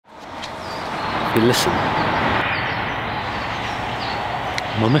You listen.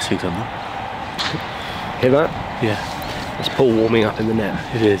 My message on that. Hear that? Yeah. That's Paul warming up in the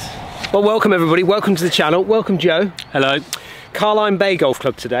net. It is. Well, welcome everybody. Welcome to the channel. Welcome, Joe. Hello. Carloyn Bay Golf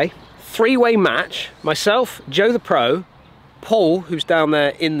Club today. Three-way match. Myself, Joe the Pro, Paul, who's down there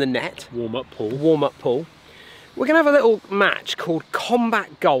in the net. Warm up Paul. Warm up Paul. We're going to have a little match called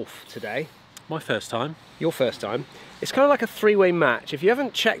Combat Golf today. My first time. Your first time. It's kind of like a three-way match. If you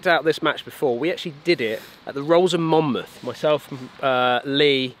haven't checked out this match before, we actually did it at the Rolls of Monmouth. Myself,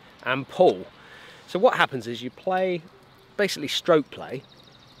 Lee and Paul. So what happens is you play, basically stroke play,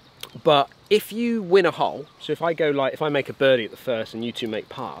 but if you win a hole, so if I go like, if I make a birdie at the first and you two make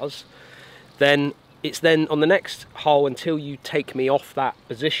pars, then it's then on the next hole until you take me off that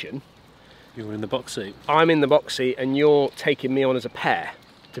position. You're in the box seat. I'm in the box seat and you're taking me on as a pair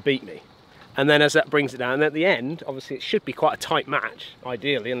to beat me. And then as that brings it down, and at the end, obviously it should be quite a tight match,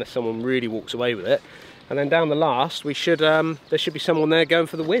 ideally, unless someone really walks away with it. And then down the last, we should there should be someone there going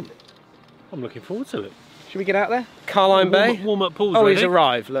for the win. I'm looking forward to it. Should we get out there? Carloyn Bay? Warm up Paul's Oh, ready. he's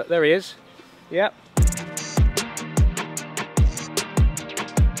arrived. Look, there he is. Yep.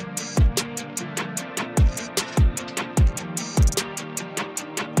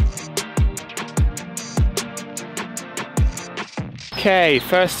 Okay,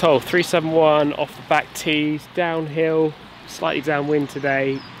 first hole, 371 off the back tees, downhill, slightly downwind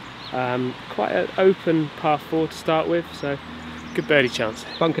today. Quite an open par 4 to start with, so good birdie chance.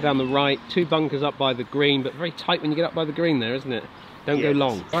 Bunker down the right, 2 bunkers up by the green, but very tight when you get up by the green there, isn't it? Don't go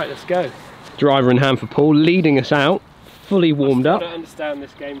long. Right, let's go. Driver in hand for Paul, leading us out, fully warmed up. I don't understand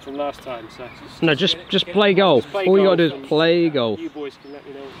this game from last time, so just play golf. All you got to do is play golf. You boys can let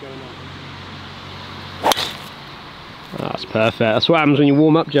me know what's going on. That's perfect. That's what happens when you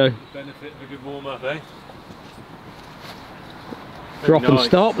warm up, Joe. Benefit of a good warm up, eh? Drop and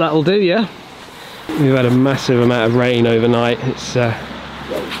stop, that'll do, yeah. We've had a massive amount of rain overnight. It's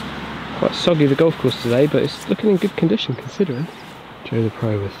quite soggy, the golf course today, but it's looking in good condition considering. Joe the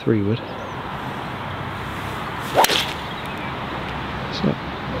Pro with 3-wood. So,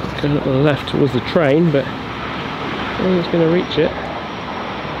 going up the left towards the train, but I don't think it's going to reach it.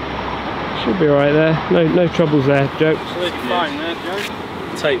 Should be right there. No troubles there, Joe. Absolutely fine there,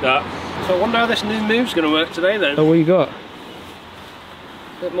 Joe. Take that. So I wonder how this new move's going to work today then. Oh, what you got? A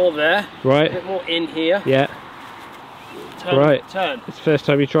bit more there, a Right. bit more in here. Yeah. Turn, Right. turn. It's the first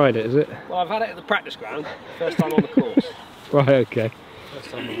time you tried it, is it? Well, I've had it at the practice ground, first time on the course. Right, okay. First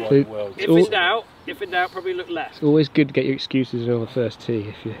time in the So- wide world. If in doubt, probably look left. It's always good to get your excuses on the first tee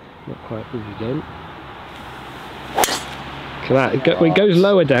if you're not quite with you don't. Look at that, it goes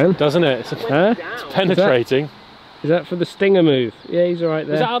lower down. Doesn't it? It's Huh? penetrating. Is that for the stinger move? Yeah, he's alright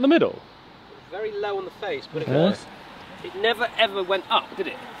there. Is that out of the middle? Very low on the face, but it Huh? was. It never ever went up, did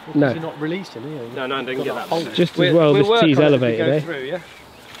it? No. You're not releasing, are you? No, I didn't get that. Just as well this tee's elevated, eh? Through, yeah?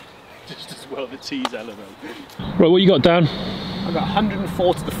 Just as well the tee's elevated. Right, what you got down? I've got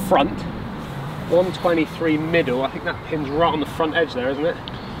 104 to the front, 123 middle. I think that pin's right on the front edge there, isn't it?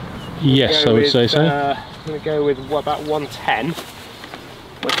 Yes, I would say so. I'm going to go with what, about 110.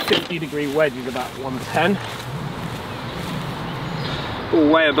 My 50-degree wedge is about 110. All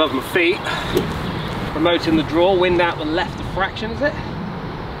way above my feet. Promoting the draw, wind out the left a fraction, is it?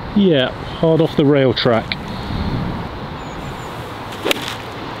 Yeah, hard off the rail track.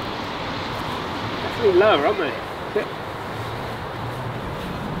 Definitely lower, aren't they?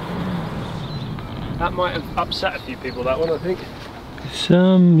 That might have upset a few people, that one, I think. It's,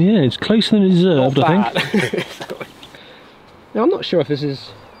 yeah, it's closer than it deserved, I think. Now, I'm not sure if this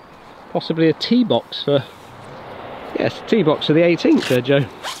is possibly a tee box for... Yes, a tee box for the 18th there, Joe.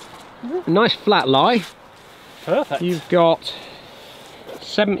 A nice flat lie. Perfect. You've got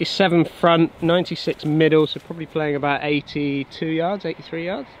 77 front, 96 middle, so probably playing about 82 yards, 83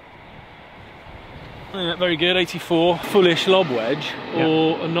 yards. Yeah, very good, 84. Fullish lob wedge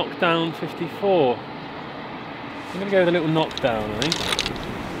or a knockdown 54. I'm going to go with a little knockdown, I think.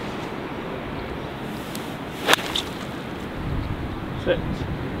 Six.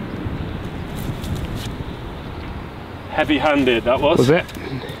 Heavy-handed, that was. Was it?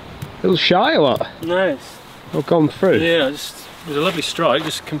 A little shy or what? Nice. Or gone through? Yeah, it was a lovely strike,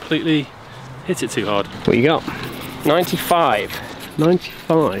 just completely hit it too hard. What you got? 95.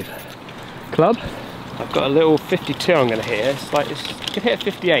 95. Club? I've got a little 52 I'm going to hit. It's like, you can hit a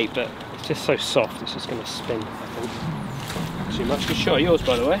 58, but it's just so soft, it's just going to spin, I think. Too much. Good shot, yours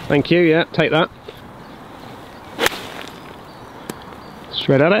by the way. Thank you, yeah, take that.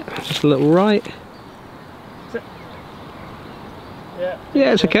 Straight at it, just a little right. Yeah.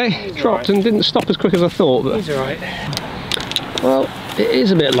 Yeah, it's okay. Dropped and didn't stop as quick as I thought, but He's alright. well, It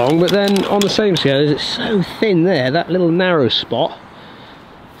is a bit long, but then on the same scale, it's so thin there, that little narrow spot.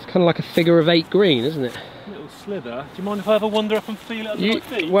 It's kind of like a figure of 8 green, isn't it? A little slither. Do you mind if I have a wander up and feel it under my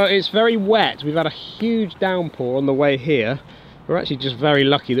feet? Well, it's very wet. We've had a huge downpour on the way here. We're actually just very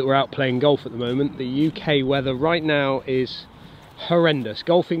lucky that we're out playing golf at the moment. The UK weather right now is horrendous.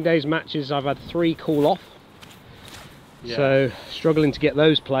 Golfing days matches, I've had 3 call off. Yeah. So struggling to get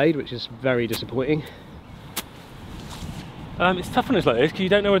those played, which is very disappointing. It's tough on us like this because you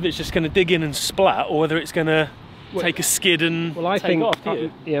don't know whether it's just going to dig in and splat or whether it's going to take a skid and take off, do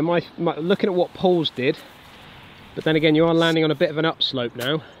you? Yeah, my looking at what Paul's did, but then again you are landing on a bit of an upslope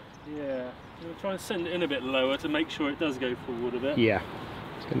now. Yeah, we'll try and send it in a bit lower to make sure it does go forward a bit. Yeah,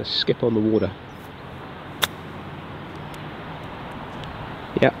 it's going to skip on the water.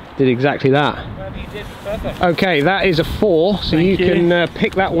 Yeah, did exactly that. Well, you did perfect. Okay, that is a 4, so you can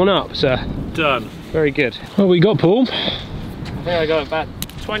pick that one up, sir. Done. Very good. What we got, Paul? I think I got about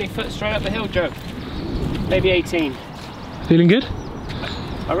 20 foot straight up the hill, Joe. Maybe 18. Feeling good?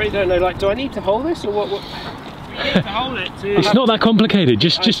 I really don't know, like, do I need to hold this or what? You need to hold it to... It's not that complicated,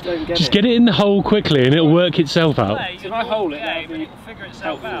 just get it in the hole quickly and it'll work itself out. So if I hold it, it'll figure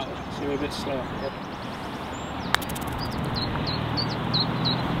itself out. So we're a bit slow.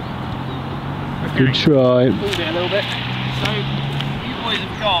 Good try. Hold it a little bit. So, you boys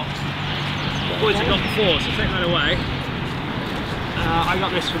have got the 4, so take that away. I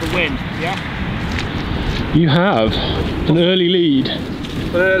got this for the win, yeah? You have an early lead.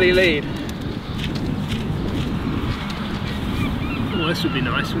 An early lead. Oh, this would be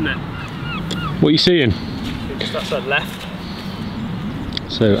nice, wouldn't it? What are you seeing? Just outside left.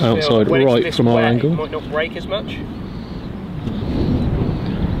 So outside right from our angle. It might not break as much.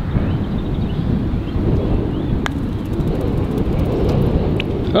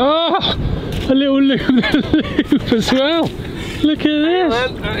 Oh, a little loop as well. Look at this.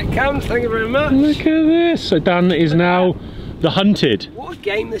 There it comes, thank you very much. Look at this. So Dan is now the hunted. What a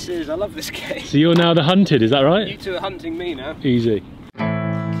game this is, I love this game. So you're now the hunted, is that right? You two are hunting me now. Easy.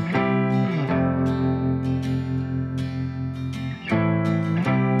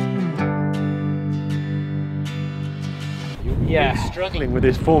 Yeah. You're struggling with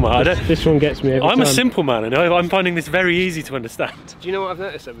this format. This one gets me every time. I'm a simple man and I'm finding this very easy to understand. Do you know what I've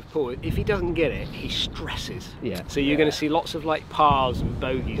noticed though with Paul? If he doesn't get it, he stresses. Yeah. So you're going to see lots of like pars and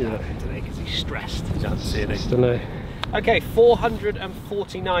bogeys out of him today because he's stressed. He doesn't see anything. Don't know. Okay,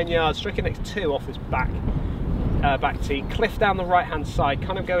 449 yards, striking next 2 off his back tee. Cliff down the right hand side,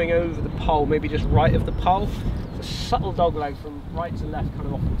 kind of going over the pole, maybe just right of the pole. It's a subtle dog leg from right to left, kind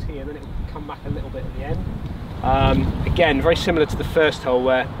of off the tee, and then it will come back a little bit at the end. Again, very similar to the first hole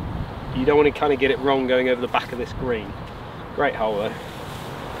where you don't want to kind of get it wrong going over the back of this green. Great hole though.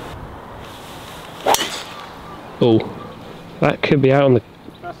 Oh, that could be out on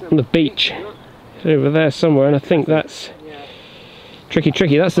the beach. It's over there somewhere, and I think that's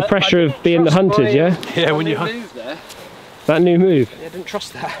tricky. That's the pressure of being the hunted, yeah? Yeah, when you move there. That new move. Yeah, I didn't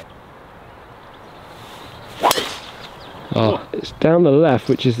trust that. Oh, it's down the left,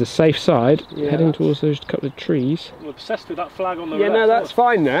 which is the safe side, heading towards those couple of trees. I'm obsessed with that flag on the Yeah, left. no, that's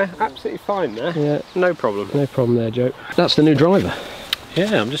fine there. Absolutely fine there. Yeah, no problem. No problem there, Joe. That's the new driver.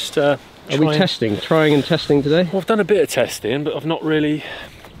 Yeah, I'm just Are we trying and testing today? Well, I've done a bit of testing, but I've not really.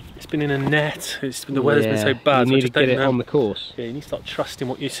 It's been in a net. The weather's been so bad. You need to get it on the course. Yeah, you need to start trusting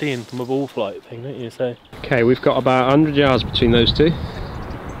what you're seeing from a ball flight thing, don't you? So. Okay, we've got about 100 yards between those two.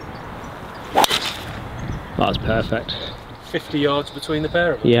 That's perfect. 50 yards between the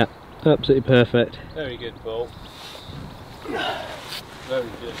pair of them? Yeah, absolutely perfect. Very good, Paul. Very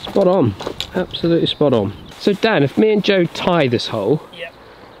good. Spot on. Absolutely spot on. So Dan, if me and Joe tie this hole,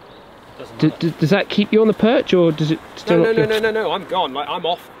 does that keep you on the perch, or does it still No, I'm gone. Like, I'm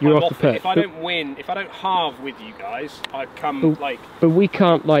off. You're I'm off the perch. If I don't win, if I don't halve with you guys, I come like... But we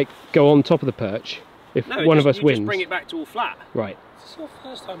can't like go on top of the perch if one of us wins. Just bring it back to all flat. Right. This is your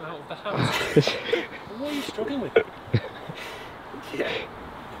first time out of the house. What are you struggling with? Yeah.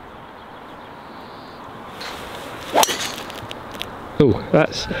 Oh,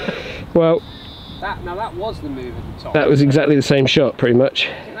 that's... Well... Now that was the move at the top. That was exactly the same shot, pretty much.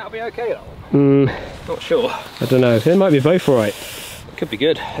 I think that'll be okay, that one. Not sure. I don't know. They might be both alright. Could be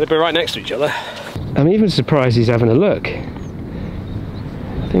good. They'll be right next to each other. I'm even surprised he's having a look.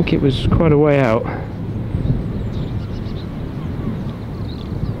 I think it was quite a way out.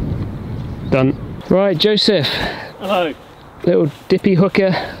 Done. Right, Joseph. Hello. Little dippy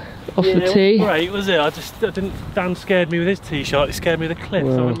hooker off the tee. Great, was it? Dan scared me with his tee shot. It scared me with the cliff,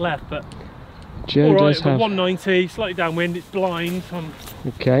 so I went left. But Joe does have 190, slightly downwind. It's blind. So I'm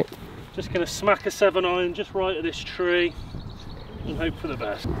okay. just going to smack a 7-iron just right at this tree. and hope for the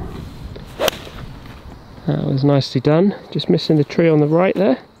best. That was nicely done. Just missing the tree on the right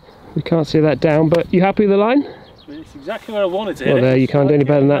there. We can't see that down, but you happy with the line? It's exactly where I wanted to hit. Well, there, you can't do any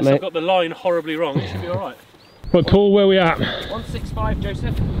better than that, mate. I've got the line horribly wrong, it should be alright. Right, Paul, where are we at? 165,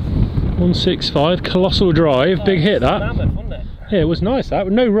 Joseph. 165, colossal drive, big hit that. Mammoth, wasn't it? Yeah, it was nice that.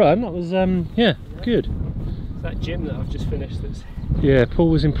 No run, that was, yeah, good. It's that gym that I've just finished that's... Yeah, Paul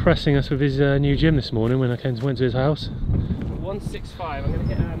was impressing us with his new gym this morning when I went to his house. 165, I'm going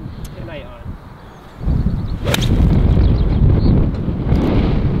to hit an 8 iron.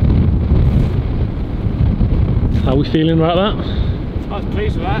 How are we feeling about that? I was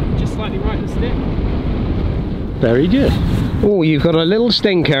pleased with that, just slightly right in the stick. Very good. Oh, you've got a little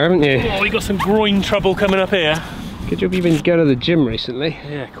stinker, haven't you? Oh, we got some groin trouble coming up here. Good job you've been going to the gym recently.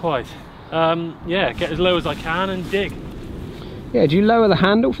 Yeah, quite. Yeah, get as low as I can and dig. Yeah, do you lower the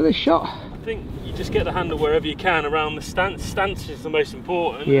handle for this shot? I think you just get the handle wherever you can around the stance. Stance is the most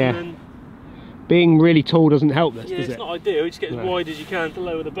important. Yeah. And then, Being really tall doesn't help this, yeah, does it's it? not ideal. You just get as wide as you can to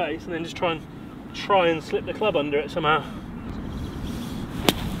lower the base, and then just try and slip the club under it somehow.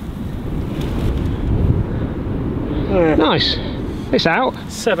 Nice. It's out.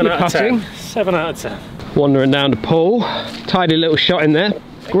 7 Good out putting. of 10. 7 out of 10. Wandering down to Paul. Tidy little shot in there.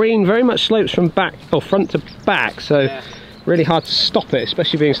 Green very much slopes from back or front to back, so really hard to stop it,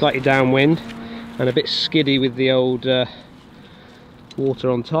 especially being slightly downwind and a bit skiddy with the old water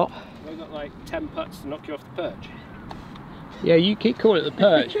on top. I've got like 10 putts to knock you off the perch. Yeah, you keep calling it the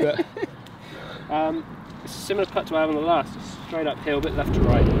perch, but it's a similar putt to what I have on the last. It's straight uphill, a bit left to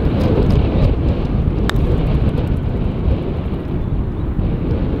right.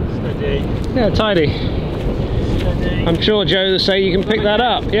 Steady. yeah, tidy. Steady. I'm sure Joe will say you can pick that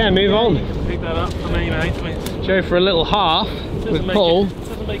up. Yeah, move on. Pick that up for me, mate. Joe for a little half with Paul.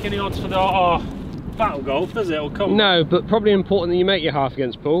 Doesn't make any odds for our battle golf, does it? Or combat? No, but probably important that you make your half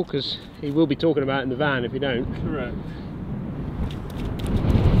against Paul, because he will be talking about it in the van if you don't. Correct.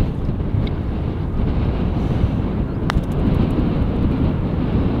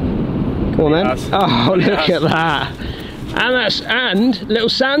 Come on then. Yes. Oh, look Yes. at that. And little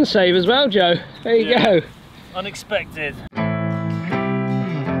sand save as well, Joe. There you go. Unexpected.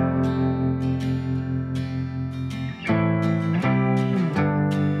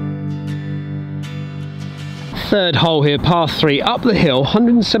 Third hole here, par 3, up the hill,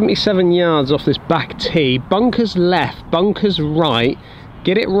 177 yards off this back tee. Bunkers left, bunkers right.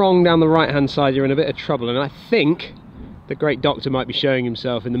 Get it wrong down the right hand side, you're in a bit of trouble, and I think the great doctor might be showing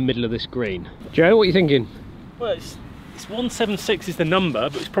himself in the middle of this green. Joe, what are you thinking? Well, it's 176 is the number,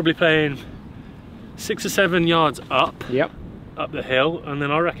 but it's probably playing 6 or 7 yards up. Yep. Up the hill, and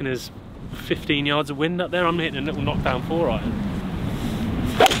then I reckon there's 15 yards of wind up there. I'm hitting a little knockdown 4 iron.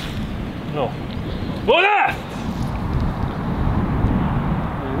 Oh. Whoa there!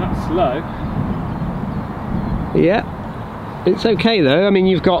 That's slow. Yeah. It's okay though. I mean,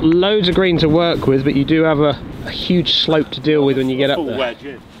 you've got loads of green to work with, but you do have a huge slope to deal with when you get up there. Full wedge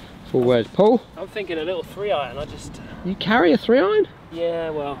in. Full wedge. Paul? I'm thinking a little 3 iron. You carry a 3 iron?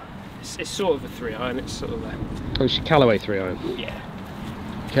 Yeah, well, it's sort of a 3 iron. It's sort of a... Oh, it's your Callaway 3 iron. Yeah.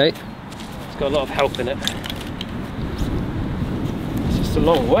 Okay. It's got a lot of help in it. It's just a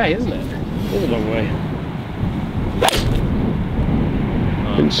long way, isn't it? It is a long way.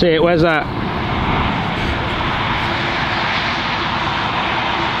 Didn't see it. Where's that?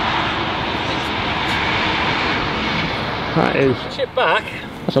 That is. Chip back.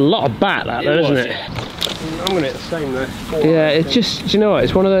 That's a lot of bat, that though, isn't it? I'm going to hit the same though. Yeah, it's just. Do you know what?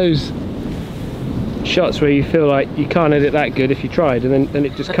 It's one of those shots where you feel like you can't hit it that good if you tried, and then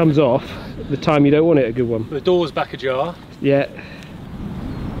it just comes off at the time you don't want it a good one. The door's back ajar. Yeah.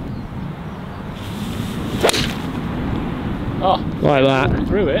 Oh, Like that.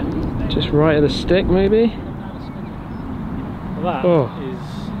 through it. Just right of the stick, maybe. That Oh. is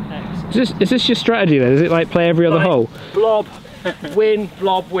excellent. Is this your strategy then? Is it like play every other Like, hole? Blob, win,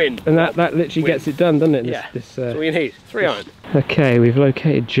 blob, win. And that literally gets it done, doesn't it? Yeah. This, That's all you need. 3 iron. Okay, we've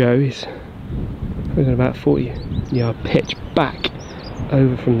located Joe. He's got about 40 yard pitch back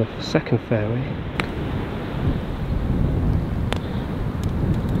over from the second fairway.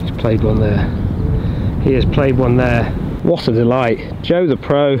 He's played one there. He has played one there. What a delight. Joe the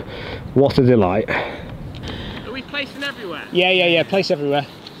pro, what a delight. Are we placing everywhere? Yeah, place everywhere.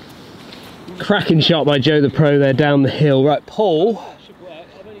 Cracking shot by Joe the pro there down the hill. Right, Paul,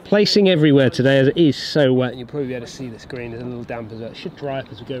 placing everywhere today as it is so wet. You'll probably be able to see this green. There's a little damp as well. It should dry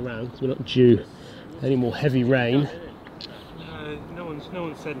up as we go round because we're not due any more heavy rain. No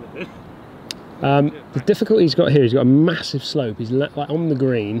one said anything. The difficulty he's got here, he's got a massive slope. He's like on the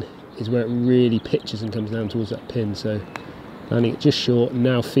green is where it really pitches and comes down towards that pin, so landing it just short, and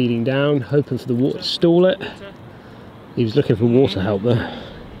now feeding down, hoping for the water to stall it. He was looking for water help there.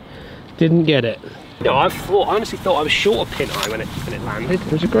 Didn't get it. No, I honestly thought I was short of pin eye when it landed.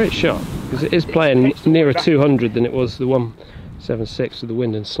 It was a great shot, because it is playing nearer 200 than it was the 176 with the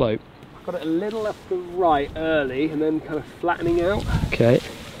wind and slope. Got it a little left to right early, and then kind of flattening out. Okay.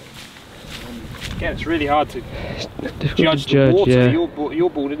 Yeah, it's really hard to judge the water. Yeah. Your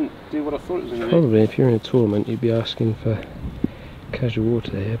ball didn't do what I thought it was going to do. Probably if you're in a tournament you'd be asking for casual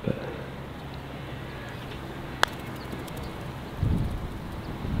water here, but...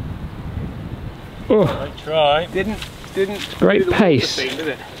 Oh, I try. Didn't great pace. Thing, did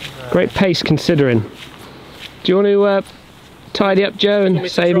it? Great pace considering. Do you want to tidy up, Joe, and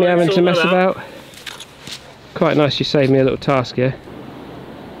save me having to mess about? Quite nice you saved me a little task here.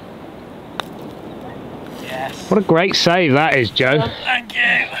 Yes. What a great save that is, Joe. Thank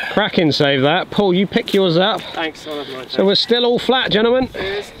you. Cracking save that. Paul, you pick yours up. Thanks. So we're still all flat, gentlemen.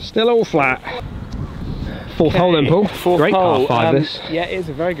 Still all flat. Fourth hole then, Paul. Great hole. par 5 this. Yeah, it is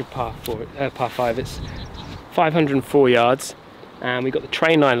a very good par 5. It's 504 yards, and we've got the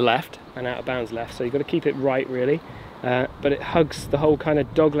train line left and out of bounds left, so you've got to keep it right really. But it hugs the whole kind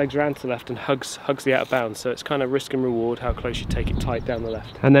of dog legs round to the left and hugs the out of bounds, so it's kind of risk and reward how close you take it tight down the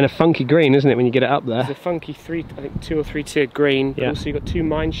left. And then a funky green, isn't it, when you get it up there? It's a funky I think 2 or 3 tiered green. Yeah. Also you've got 2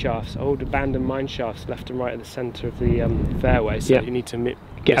 mine shafts, old abandoned mine shafts left and right at the centre of the fairway, so you need to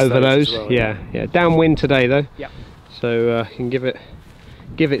get over those. as well, yeah. Downwind today though. Yeah. So you can give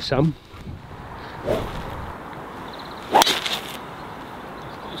it some.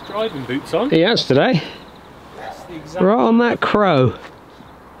 His driving boots on. He has today. Right on that crow.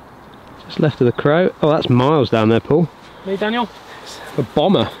 Just left of the crow. Oh, that's miles down there, Paul. Me, Daniel? A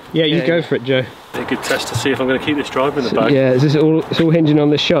bomber. Yeah, you go for it, Joe. It's a good test to see if I'm going to keep this driver in the bag. Yeah, is this it's all hinging on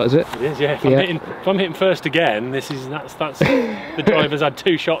this shot, is it? It is, yeah. If I'm hitting first again, that's the driver's had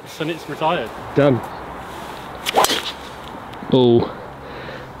 2 shots and it's retired. Done. Oh,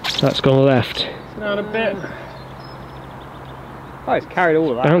 that's gone left. Down a bit. Oh, it's carried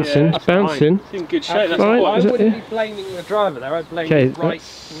all of that. Bouncing, it's bouncing. It's in good shape. That's fine. all. I Is it? wouldn't be blaming the driver there, I'd blame the right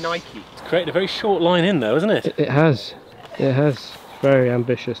Nike. It's created a very short line in though, hasn't it? It has. It has. Very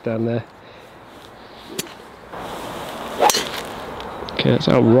ambitious down there. Okay, that's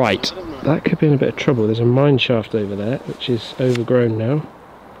out right. That could be in a bit of trouble. There's a mine shaft over there, which is overgrown now.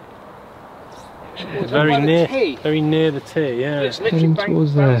 Very near the tee, yeah. It's literally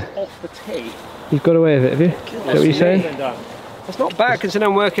towards there. off the tee. You've got away with it, have you? Is that what you're saying? It's not bad considering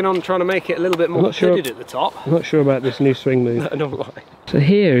I'm working on trying to make it a little bit more hooded at the top. I'm not sure about this new swing move. No lie. So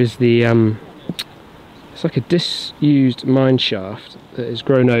here is the it's like a disused mine shaft that is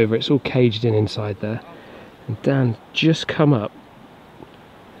grown over. It's all caged in inside there. And Dan just come up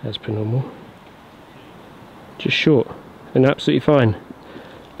as per normal. Just short and absolutely fine.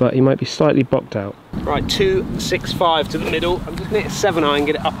 But he might be slightly bocked out. Right, 265 to the middle. I'm just going to hit a 7-iron and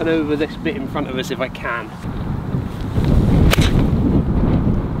get it up and over this bit in front of us if I can.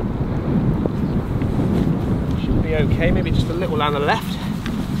 Should be okay, maybe just a little down the left.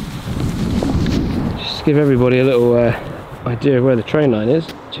 Just to give everybody a little idea of where the train line is,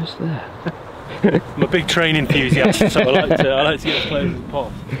 just there. I'm a big train enthusiast, so I like to get as close as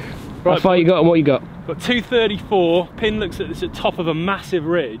possible. Right, how far you got and what you got? Got 234, pin looks at this at top of a massive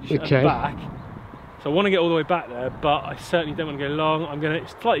ridge at the back. So I want to get all the way back there, but I certainly don't want to go long. I'm going to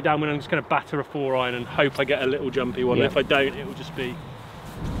slightly downwind, I'm just going to batter a 4-iron and hope I get a little jumpy one. If I don't, it will just be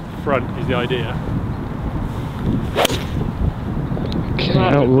front is the idea. Okay,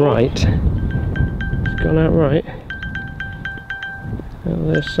 out right. It's gone out right.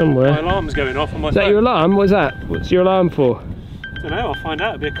 Oh, there's somewhere. My alarm's going off on my phone. Is that your alarm? What's that? What's your alarm for? I don't know, I'll find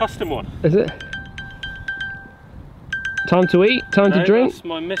out. It'll be a custom one. Is it? Time to eat? Time to drink? That's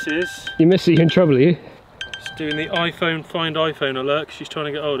my missus. Your missus, you're in trouble, are you? She's doing the iPhone, find iPhone alert because she's trying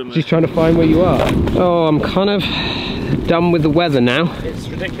to get hold of me. She's trying to find where you are. Oh, I'm kind of done with the weather now. It's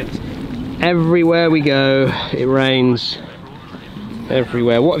ridiculous. Everywhere we go, it rains.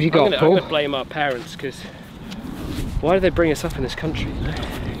 Everywhere. What have you got, Paul? I'm going to blame our parents because why did they bring us up in this country? You know?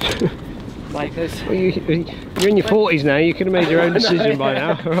 Like this. Well, you're in your 40s now, you could have made your own decision by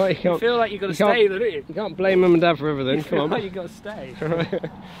now. Right, you feel like you've got to stay, don't you? You can't blame mum and dad for everything, come on. Like you've got to stay.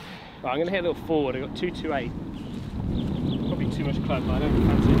 Right, I'm going to hit a little forward, I've got 228. Probably too much club, but I don't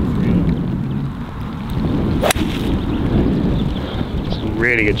fancy it. Some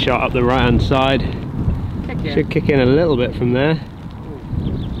really good shot up the right hand side. Should kick in a little bit from there.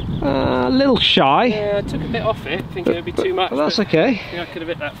 A little shy. Yeah, I took a bit off it, thinking it would be too much. Well, that's okay. I think I could have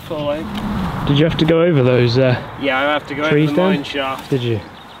hit that full, Did you have to go over those yeah, I have to go over the mine shaft. Did you?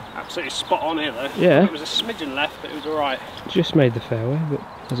 absolutely spot on here though. Yeah. It was a smidgen left, but it was alright. Just made the fairway, but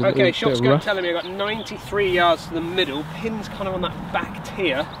there's a okay, little shot's bit going rough. telling me I've got 93 yards to the middle. Pin's kind of on that back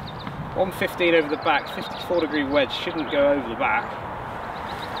tier. 115 over the back, 54-degree wedge, shouldn't go over the back.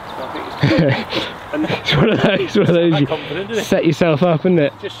 So I think it's and It's one of those you confident, isn't it? set yourself up, isn't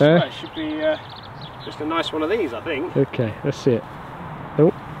it? just it should be just a nice one of these, I think. Okay, let's see it.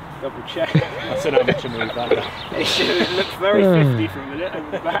 Oh, Double check. That's an amateur move, that. It looked very 50 for a minute over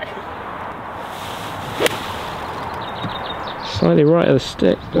the back. slightly right of the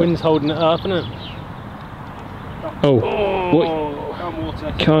stick. Wind's holding it up, isn't it? Oh, what? Calm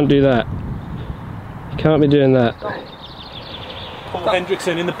water. Can't do that. You can't be doing that. Paul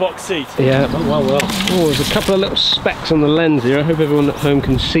Hendriksen in the box seat. Yeah. Well. Oh, there's a couple of little specks on the lens here. I hope everyone at home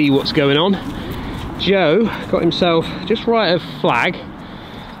can see what's going on. Joe got himself just right of flag.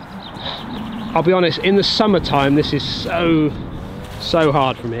 I'll be honest, in the summertime this is so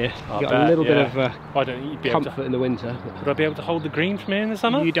hard from here. You've got a little bit of I don't think you'd be comfort able to, in the winter. would I be able to hold the green from here in the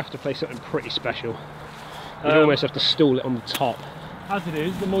summer? You'd have to play something pretty special. You'd almost have to stall it on the top. As it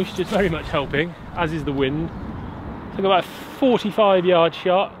is, the moisture's very much helping, as is the wind. Took about a 45-yard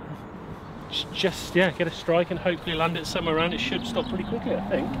shot. Just get a strike and hopefully land it somewhere around. It should stop pretty quickly, I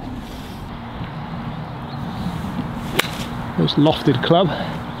think. Nice lofted club.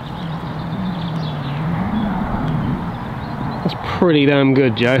 That's pretty damn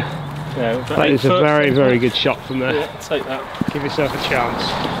good, Joe. Yeah, That is a very good shot from there. Yeah, take that. Give yourself a chance.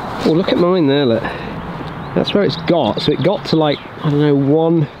 Oh, look at mine there, look. That's where it's got. So it got to like, I don't know,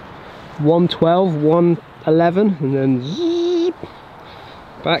 112, 111, and then zzzz,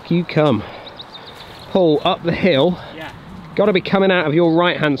 back you come. Pull up the hill. Yeah. Got to be coming out of your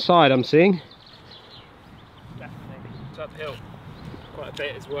right hand side, I'm seeing. Definitely. It's uphill. Quite a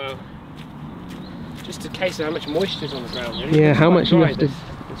bit as well. Just a case of how much moisture's on the ground, really. Yeah, It's how quite much you dry, have to... this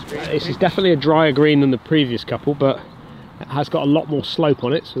This is definitely a drier green than the previous couple, but it has got a lot more slope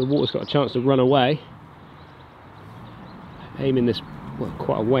on it, so the water's got a chance to run away. Aiming this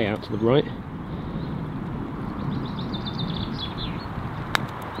quite a way out to the right.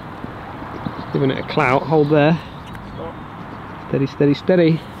 Giving it a clout, hold there. Steady, steady,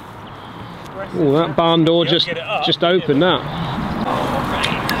 steady. Oh, that barn door just opened that.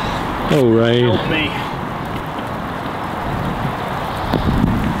 Oh, rain. Help me.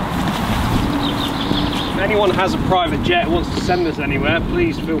 If anyone has a private jet who wants to send us anywhere,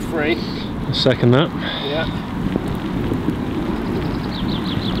 please feel free. I'll second that. Yeah.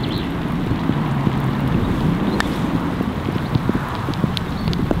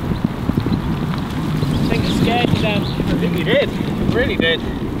 I think it scared you then. I think you did. It really did.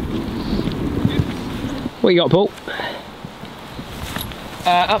 What you got, Paul?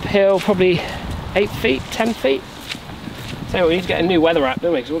 Uphill, probably 8 feet, 10 feet. So we need to get a new weather app,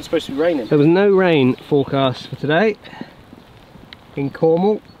 don't we? Because it's supposed to be raining. There was no rain forecast for today in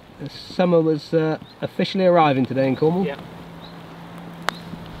Cornwall. The summer was officially arriving today in Cornwall. Yeah.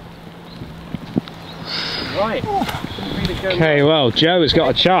 Right. Okay, well, Joe has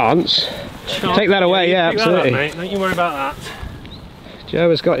got a chance. Take that away, yeah, absolutely. Mate. Don't you worry about that. Joe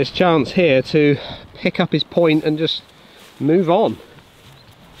has got his chance here to pick up his point and just move on.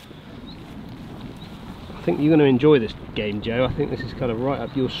 I think you're going to enjoy this game, Joe. I think this is kind of right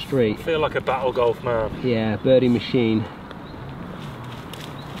up your street. I feel like a battle golf man. Yeah, birdie machine.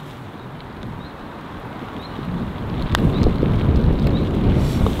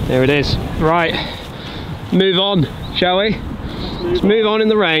 There it is. Right, move on, shall we? Let's move on in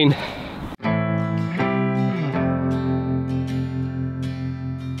the rain.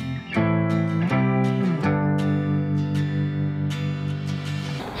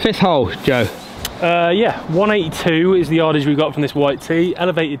 Fifth hole, Joe. Yeah, 182 is the yardage we got from this white tee.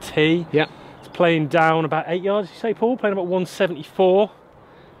 Elevated tee. Yeah. It's playing down about 8 yards, you say, Paul? Playing about 174.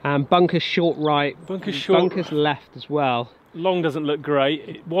 And bunkers short right. Bunkers short. Bunkers left as well. Long doesn't look great.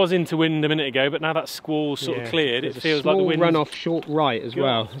 It was into wind a minute ago, but now that squall's sort of cleared, it feels like the wind. Run off short right as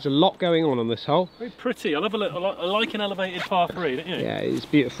well. There's a lot going on this hole. Very pretty. I love I like an elevated par 3, don't you? Yeah, it's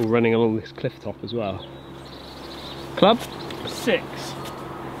beautiful running along this cliff top as well. Club? 6.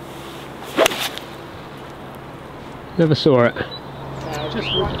 Never saw it. Just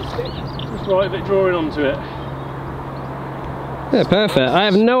right of it drawing onto it. Yeah, perfect. I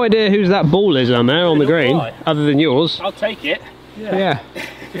have no idea whose that ball is on there on the green, other than yours. I'll take it. Yeah.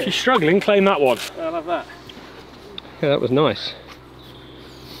 If you're struggling, claim that one. I'll have that. Yeah, that was nice.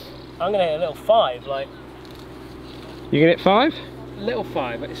 I'm going to hit a little 5, like. You gonna hit 5? Little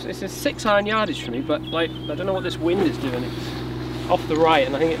 5. It's a 6 iron yardage for me, but like I don't know what this wind is doing. It's off the right,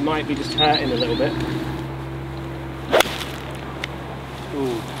 and I think it might be just hurting a little bit.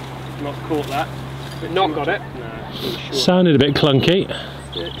 Ooh. Not caught that. But not got it. No, sounded a bit clunky.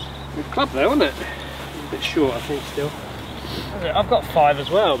 Good club though, wasn't it? A bit short, I think, still. I've got 5 as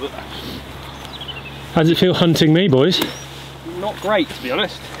well, but... How does it feel hunting me, boys? Not great, to be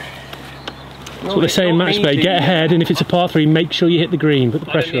honest. That's what they say in match play, get ahead, and if it's a par 3, make sure you hit the green, put the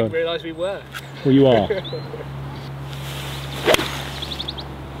pressure on. I didn't even realise we were. Well, you are. Get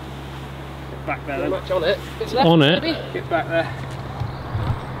back there then. Much on it. It's left, on it. Maybe. Get back there.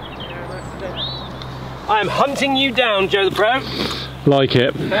 I am hunting you down, Joe the Pro. Like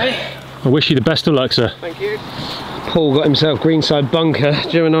it. Okay. I wish you the best of luck, sir. Thank you. Paul got himself greenside bunker.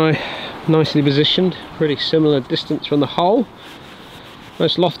 Joe and I nicely positioned, pretty similar distance from the hole.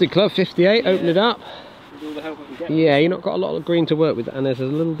 Nice lofted club, 58, open it up. With all the help I can get. Yeah, you've not got a lot of green to work with, and there's a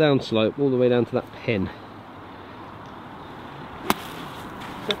little downslope all the way down to that pin.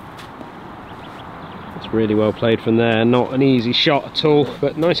 It's really well played from there, not an easy shot at all,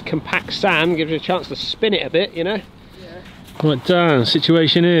 but nice compact sand, gives you a chance to spin it a bit, you know. Yeah. Right, Dan,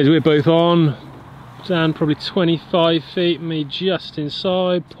 situation is we're both on. Dan probably 25 feet, me just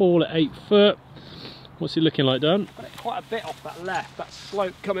inside, Paul at 8 foot. What's it looking like, Dan? Got it quite a bit off that left, that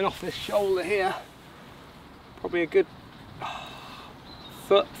slope coming off this shoulder here. Probably a good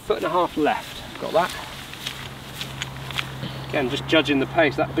foot and a half left. Got that. Again, just judging the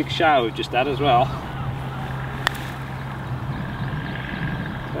pace, that big shower we've just had as well.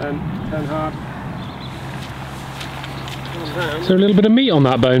 Turn hard. Turn down. Is there a little bit of meat on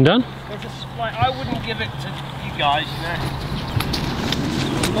that bone, Dan? There's a like, I wouldn't give it to you guys, you know.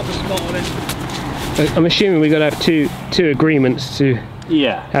 Not the spot on it. I'm assuming we've got to have two agreements to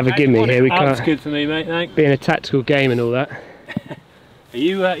have a gimme here. We can't. That's good for me, mate. Thanks. Being a tactical game and all that. Are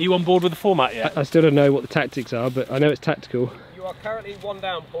you on board with the format yet? I still don't know what the tactics are, but I know it's tactical. You are currently 1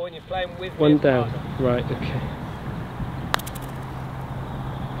 down, Paul, and you're playing with one down. Right. Okay.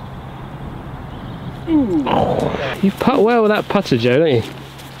 Ooh. Oh, you putt well with that putter, Joe, don't you?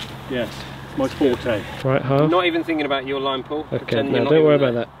 Yes. My forte. Right half. Not even thinking about your line, Paul. Okay, no, don't worry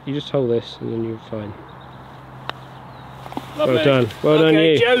about that. You just hold this and then you're fine. Lovely. Well done. Well done,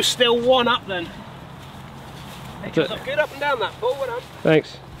 you. Joe's still 1 up then. Hey, good up and down that, Paul. Well done.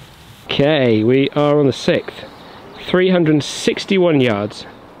 Thanks. Okay, we are on the 6th. 361 yards.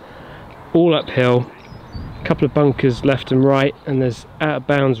 All uphill. A couple of bunkers left and right, and there's out of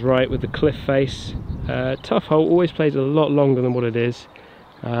bounds right with the cliff face. Tough hole, always plays a lot longer than what it is.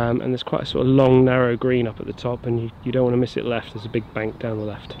 And there's quite a sort of long narrow green up at the top, and you don't want to miss it left. There's a big bank down the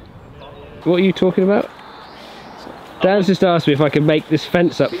left. What are you talking about? Dan's just asked me if I can make this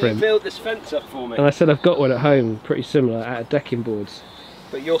fence up for him. Can you build this fence up for me? And I said I've got one at home, pretty similar, out of decking boards.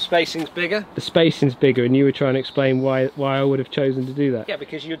 But your spacing's bigger? The spacing's bigger, and you were trying to explain why I would have chosen to do that. Yeah,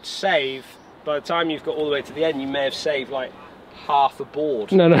 because you'd save, by the time you've got all the way to the end, you may have saved like half a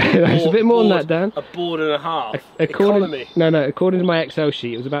board. No, it's a bit more than that, Dan. A board and a half. Economy. No, according to my Excel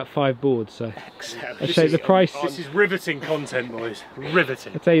sheet, it was about 5 boards. So Excel. I tell you the price. This is riveting content, boys.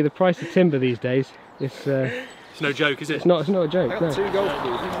 Riveting. I tell you the price of timber these days. It's no joke, is it? It's not a joke. I got no. 2 golf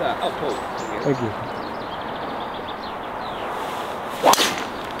balls. Who's that? Oh, Paul. Thank you.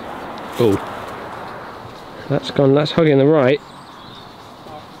 Oh, that's gone. That's hugging the right.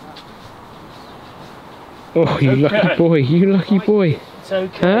 Oh, you lucky boy! You lucky boy! It's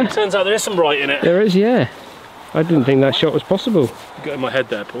okay. Huh? Turns out there is some right in it. There is, yeah. I didn't think that shot was possible. You got in my head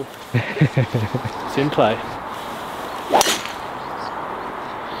there, Paul. It's in play.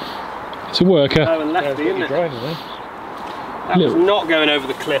 It's a worker. Oh, and lefty, isn't it? Driving, eh? That was not going over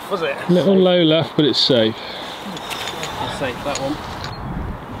the cliff, was it? Little low left, but it's safe. It's safe, that one.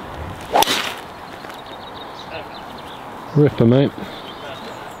 Ripper, mate.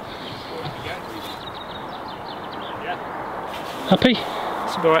 Happy?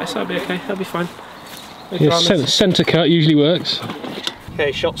 It's alright, so that'll be okay, that'll be fine. Yeah, centre cut usually works.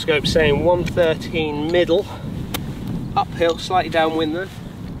 Okay, shot scope saying 113 middle. Uphill, slightly downwind though.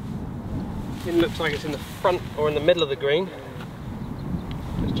 It looks like it's in the front or in the middle of the green.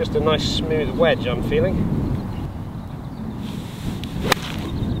 It's just a nice smooth wedge I'm feeling.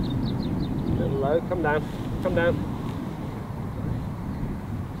 A little low, come down, come down.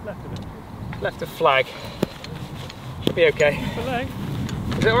 Left of flag. Should be okay.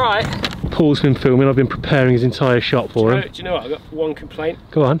 Is it alright? Paul's been filming, I've been preparing his entire shot for him. Do you know what, I've got one complaint.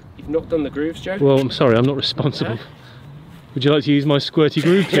 Go on. You've not done the grooves, Joe. Well, I'm sorry, I'm not responsible. Yeah. Would you like to use my squirty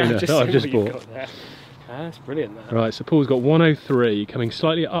groove cleaner that I've just bought? That's brilliant. That. Right, so Paul's got 103, coming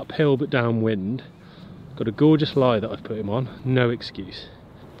slightly uphill but downwind. Got a gorgeous lie that I've put him on, no excuse.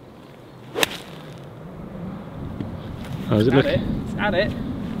 How's it looking? It's at it.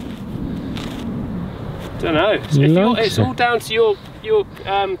 Don't know. It's all down to your your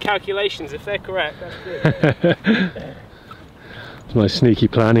calculations. If they're correct, that's good. It's my sneaky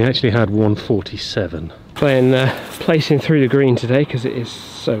plan. He actually had 147. Placing through the green today because it is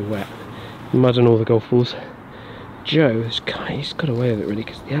so wet. Mud on all the golf balls. Joe, he's got away with it really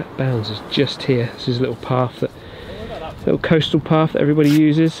because the out bounds is just here. This is a little path little coastal path that everybody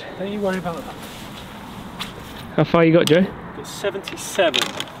uses. Don't you worry about that. How far you got, Joe? Got 77.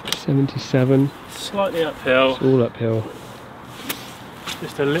 77. Slightly uphill. It's all uphill.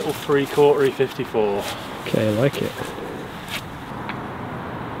 Just a little 3/4 54. Okay, I like it.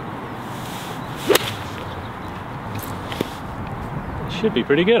 Should be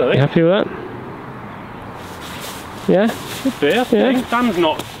pretty good, I think. You happy with that? Yeah? Should be, I think. Dan's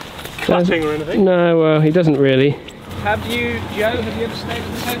not clapping or anything. No, well, he doesn't really. Have you, Joe, have you ever stayed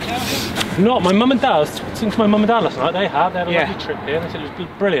at this hotel here? Not, my mum and dad, I was talking to my mum and dad last night, they had a Yeah. lovely trip here, and they said it was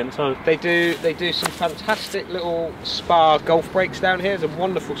brilliant, so... They do some fantastic little spa golf breaks down here. There's a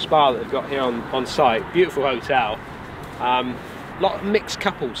wonderful spa that they've got here on site. Beautiful hotel. Lot of mixed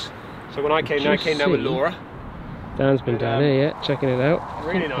couples. So when I came down with Laura. Dan's been down here, yeah, checking it out.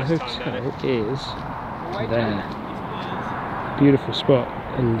 Really nice The time down hotel is there. Beautiful spot,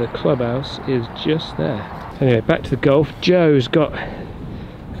 and the clubhouse is just there. Anyway, back to the golf. Joe's got,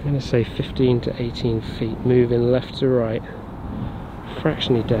 I'm going to say 15 to 18 feet, moving left to right,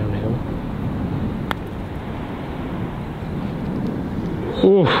 fractionally downhill.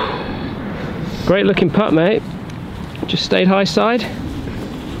 Ooh, great looking putt, mate. Just stayed high side.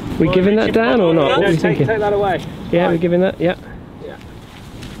 We giving that down or not? What are you thinking? Take that away. Yeah, we're giving that. Yeah.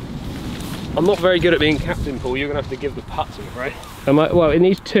 I'm not very good at being captain, Paul. You're going to have to give the putts, I'm afraid. Well, it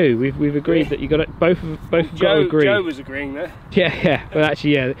needs two. We've agreed that you got it. Both have got to agree. Joe was agreeing there. Yeah. Well,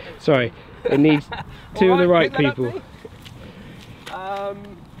 actually, yeah. Sorry, it needs two of the right people.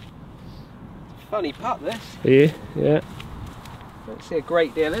 Funny putt, this. Yeah. Don't see a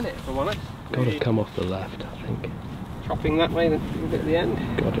great deal in it, if I'm honest. Got to come off the left, I think. Chopping that way, then a bit at the end.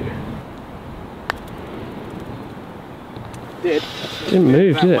 Got to. Didn't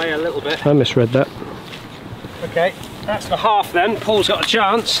move, did it? That way a little bit. I misread that. Okay, that's the half then. Paul's got a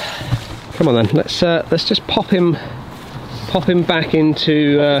chance. Come on then. Let's just pop him back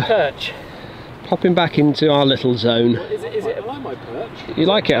into Perch. pop him back into our little zone. Is it? Am I my perch? You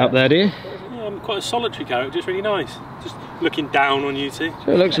like it up there, do you? Yeah, I'm quite a solitary character, it's really nice. Just looking down on you two.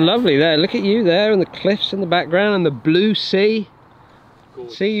 So it looks lovely there. Look at you there, and the cliffs in the background, and the blue sea.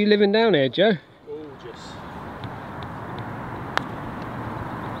 Gorgeous. See you living down here, Joe. Gorgeous.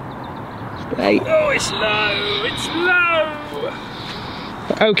 Hey. Oh, it's low! It's low!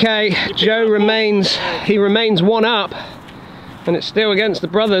 Okay, Joe remains one up, and it's still against the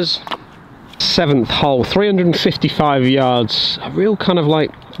brothers. 7th hole, 355 yards. A real kind of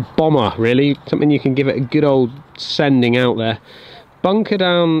like bomber, really. Something you can give it a good old sending out there. Bunker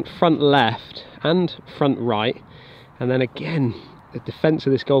down front left and front right, and then again the defence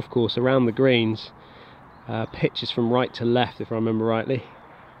of this golf course around the greens. Pitches from right to left, if I remember rightly,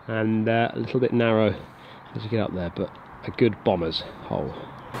 and a little bit narrow as you get up there, but a good bomber's hole.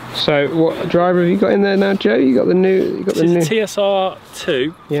 So what driver have you got in there now, Joe? You got the new. TSR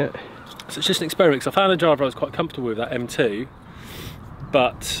 2. Yeah. So it's just an experiment, because I found a driver I was quite comfortable with, that M2,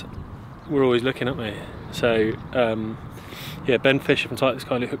 but we're always looking at me. So yeah, Ben Fisher from Titleist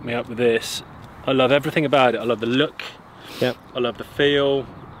kindly hooked me up with this. I love everything about it. I love the look. Yep. I love the feel.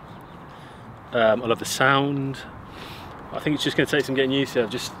 I love the sound. I think it's just going to take some getting used to.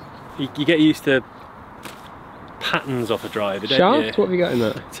 You get used to patterns off a driver, don't you? Shaft? What have you got in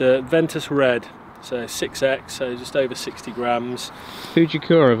that? It's a Ventus Red, so 6X, so just over 60 grams.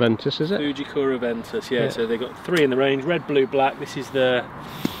 Fujikura Ventus, is it? Fujikura Ventus, yeah. So they've got 3 in the range, red, blue, black. This is the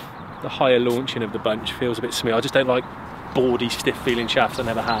higher launching of the bunch. Feels a bit smooth. I just don't like boardy, stiff feeling shafts. I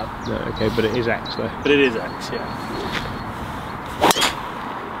never have. No, okay, but it is X though. But it is X, yeah.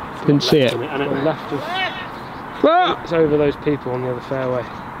 Didn't see it. And it left of... It's over those people on the other fairway.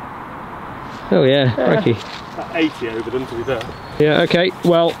 Oh yeah, crikey. About 80 over them, to be fair. Yeah, okay.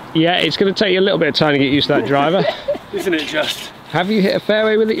 Well, yeah, it's going to take you a little bit of time to get used to that driver. Isn't it just? Have you hit a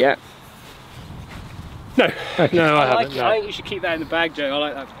fairway with it yet? No. Okay. No, I haven't. No. I think you should keep that in the bag, Joe. I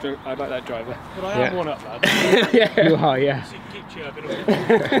like that driver. But I am one up, lad. Yeah. You are, yeah. So you can keep chirping away.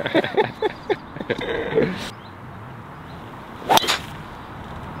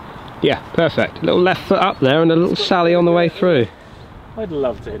 Yeah, perfect. A little left foot up there and a little sally on the way through. I'd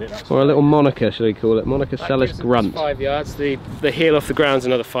love to hit it. Or a little Monica, shall we call it? Monica Sellis grunt. 5 yards. The heel off the ground's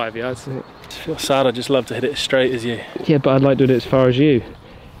another 5 yards. I feel sad. I'd just love to hit it as straight as you. Yeah, but I'd like to do it as far as you.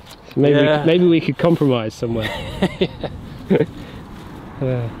 So maybe we could compromise somewhere. So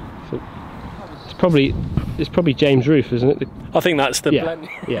it's it's probably James Roof, isn't it? I think that's the yeah, blend.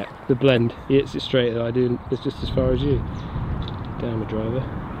 Yeah, the blend. He hits it straight. I do. It's just as far as you. Down the driver.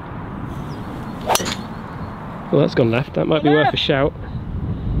 Well, that's gone left. That might be worth a shout.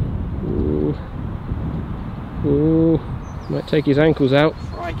 Ooh. Ooh. Might take his ankles out.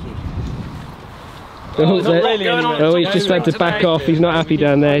 Crikey. Oh, really he's just had to back off. He's not happy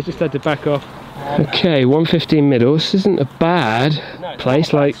down there. He's just had to back off. Okay, 115 middle. This isn't a bad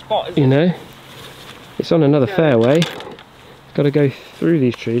place. Like, you know, it's on another fairway. Got to go through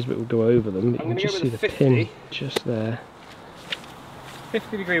these trees, but we'll go over them. You can just see the pin just there.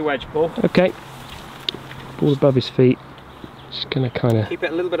 50-degree wedge ball. Okay. Ball above his feet. Just gonna kind of keep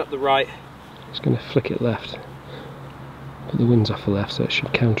it a little bit up the right. Just gonna flick it left. But the wind's off the left, so it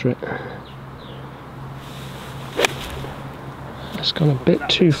should counter it. It's gone a bit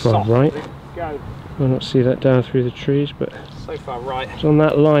too far right. Go. I'll not see that down through the trees, but so far right. It's on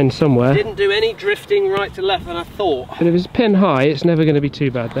that line somewhere. Didn't do any drifting right to left than I thought. But if it's pin high, it's never going to be too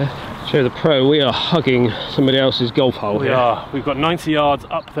bad there. Show the pro, we are hugging somebody else's golf hole here. We are. We've got 90 yards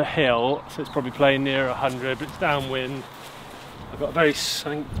up the hill, so it's probably playing near 100, but it's downwind. I've got a very, I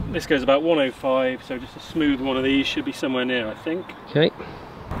think this goes about 105, so just a smooth one of these should be somewhere near, I think. Okay.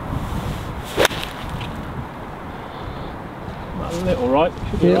 A little right.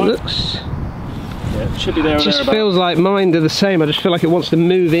 Yeah, right. It looks. Yeah, it should be there. It just feels like mine do the same. I just feel like it wants to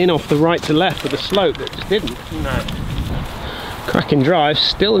move in off the right to left with the slope. It just didn't. No. Cracking drive,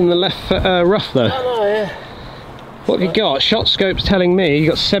 still in the left rough though. Oh yeah. What have you got? Shot scope's telling me you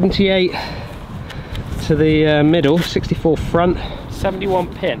got 78 to the middle, 64 front,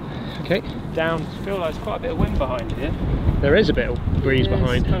 71 pin. Okay. Down. Feel like there's quite a bit of wind behind here. There is a bit of breeze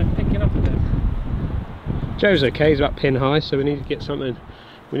behind. It's kind of picking up a bit. Joe's okay, he's about pin high, so we need to get something.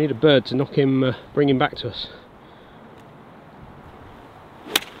 We need a bird to knock him, bring him back to us.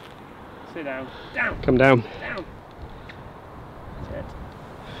 Sit down. Down. Come down. Down.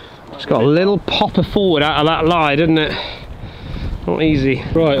 It's got a little popper forward out of that lie, didn't it? Not easy.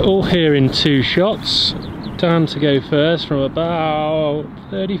 Right, all here in 2 shots. Dan to go first from about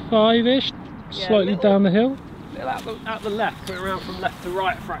 35-ish, slightly down the hill. Out the left, going around from left to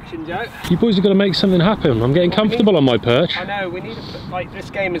right a fraction, Joe. You boys have got to make something happen. I'm getting comfortable on my perch. I know, we need to, like,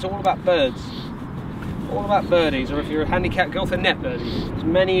 this game is all about birds. All about birdies, or if you're a handicapped golfer, net birdies. As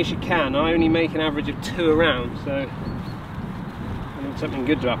many as you can. I only make an average of 2 a round, so I need something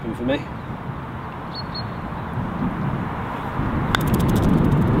good to happen for me.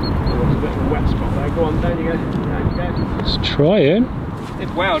 There's a bit of a wet spot there. Go on, down you go. Down you go. Let's try it.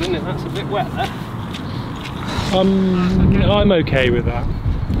 Did well, didn't it? That's a bit wet there. I'm okay with that.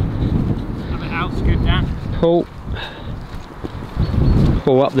 Have it out, scoot down.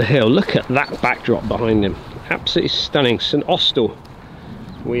 Pull up the hill. Look at that backdrop behind him. Absolutely stunning. St Austell.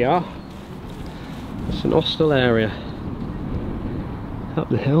 We are. St Austell area. Up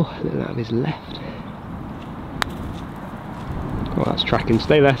the hill, a little out of his left. Oh, that's tracking.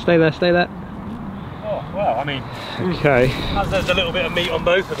 Stay there, stay there, stay there. Oh, well, I mean, okay. As there's a little bit of meat on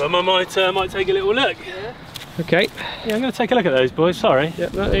both of them, I might take a little look. Yeah. Okay. Yeah, I'm going to take a look at those, boys. Sorry. Yeah,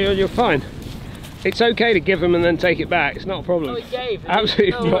 no, you're fine. It's okay to give them and then take it back. It's not a problem. Oh, he gave.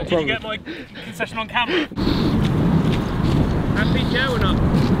 Absolutely not a Did you problem. get my concession on camera? Happy Joe or not?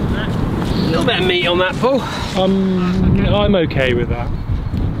 A little bit of meat on that pull. I'm okay with that.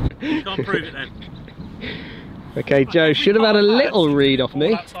 You can't prove it then. Okay, Joe should have had a little read off me.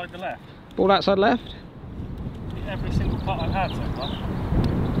 Ball outside the left. Ball outside left? Every single putt I've had so far.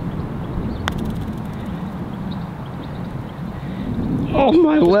 Oh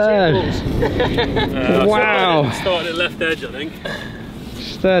my word! Wow! Started at left edge, I think.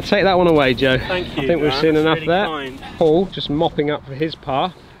 Just take that one away, Joe. Thank you. I think we've seen enough really there. Kind. Paul just mopping up for his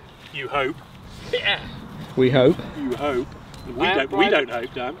par. You hope. Yeah. We hope. You hope. We don't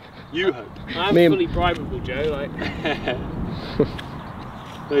hope, Dan. You hope. I'm fully bribable, Joe. Like.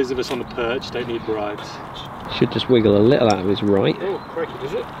 Those of us on the perch don't need bribes. Should just wiggle a little out of his right. Oh, crikey,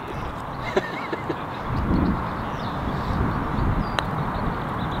 does it?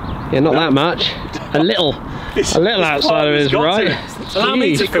 Yeah, not that much. A little outside of his right. Allow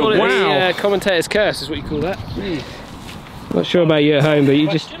me to call it wow. commentator's curse, is what you call that. Not sure about you at home, but you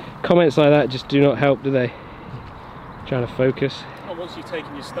just comments like that just do not help, do they? Trying to focus. Not once you've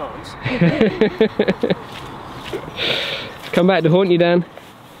taken your stance. Come back to haunt you, Dan.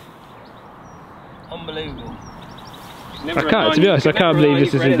 Unbelievable. To be honest, I can't believe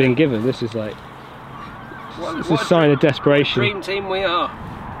this hasn't been given. This is like, it's a sign of desperation. Dream team we are.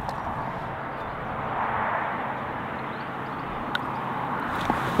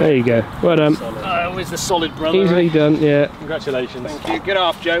 There you go. Well done. Always the solid brother. Easily done, yeah. Congratulations. Thank you. Good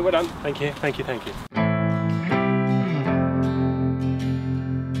off, Joe. Well done. Thank you, thank you, thank you.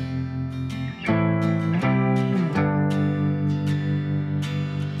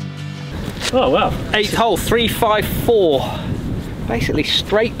 Oh wow. 8th hole, 354. Basically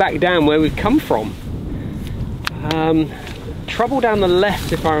straight back down where we've come from. Trouble down the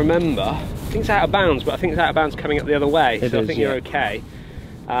left if I remember. I think it's out of bounds, but I think it's out of bounds coming up the other way, so I think you're okay.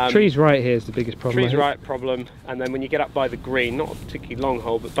 Trees right here is the biggest problem. Trees right problem, and then when you get up by the green, not a particularly long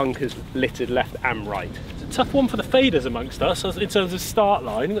hole, but bunkers littered left and right. It's a tough one for the faders amongst us in terms of start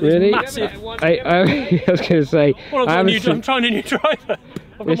line. Really? Massive. I was going to say, well, I'm trying a new driver.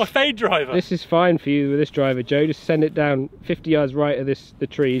 I've got my fade driver. This is fine for you with this driver, Joe. Just send it down 50 yards right of the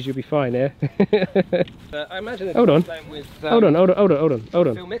trees, you'll be fine here. I imagine hold on. With, hold on.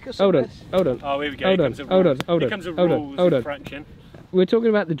 Phil Mickelson. Hold on. Oh, here we go. Hold on. Here comes a rules infraction. We're talking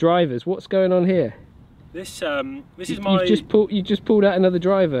about the drivers. What's going on here? This is my. You just pulled out another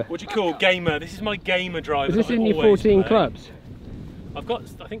driver. What do you call gamer? This is my gamer driver. Is this in your 14 clubs? I've got,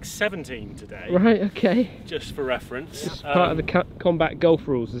 I think, 17 today. Right. Okay. Just for reference. It's part of the combat golf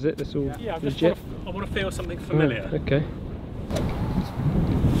rules, is it? That's all. Yeah. I want to feel something familiar. Oh, okay.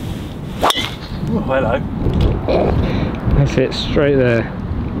 Oh, hello. That's it. Straight there.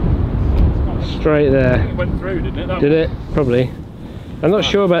 Straight there. It went through, didn't it? Did it? Probably. I'm not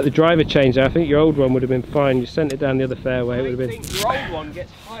sure about the driver change. I think your old one would have been fine. You sent it down the other fairway. It would have been. I think your old one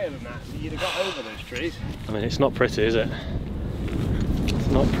gets higher than that, so you'd have got over those trees. I mean, it's not pretty, is it?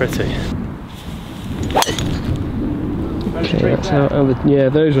 It's not pretty. Okay, that's yeah,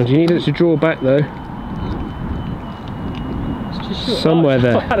 those ones. You need it to draw back though. Somewhere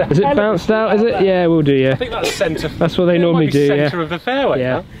there. Is it bounced out? Is it? Yeah, we'll do. Yeah. I think that's centre. That's what they normally do. Centre of the fairway.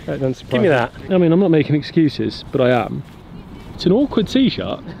 Yeah. That doesn't surprise me. Give me that. I mean, I'm not making excuses, but I am. It's an awkward tee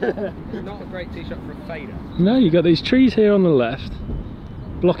shot. Not a great tee shot for a fader. No, you got these trees here on the left,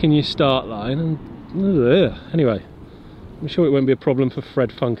 blocking your start line, and anyway, I'm sure it won't be a problem for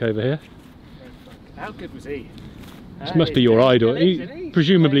Fred Funk over here. How good was he? This must be your idol.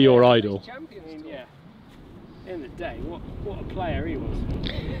 Presumably your idol. Champion, yeah. In the day, what a player he was.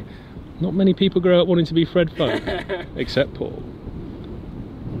 Not many people grow up wanting to be Fred Funk, except Paul.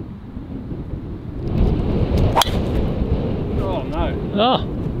 Oh no. Ah,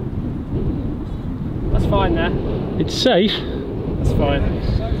 that's fine there. it's safe. That's fine.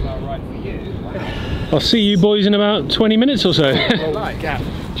 It's so far right for you. I'll see you boys in about 20 minutes or so.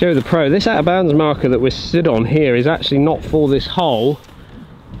 Joe the Pro, this out of bounds marker that we're stood on here is actually not for this hole.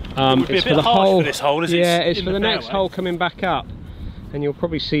 It's for the hole. For this hole, is it? Yeah, it's for the next hole coming back up, and you'll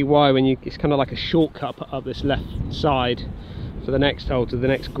probably see why when you. It's kind of like a shortcut up this left side for the next hole to the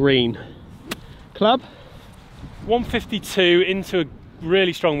next green. Club 152 into a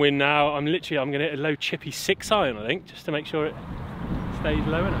really strong wind now. I'm going to hit a low chippy 6 iron, I think, just to make sure it stays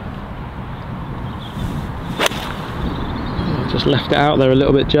low enough. Just left it out there a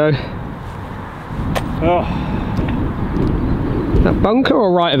little bit, Joe. Oh. That bunker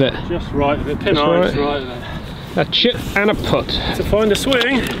or right of it? Just right of it, pin irons right of it. A chip and a putt. To find a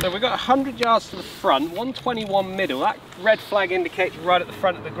swing. So we've got 100 yards to the front, 121 middle. That red flag indicates right at the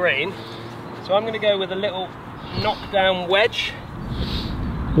front of the green. So I'm going to go with a little knockdown wedge.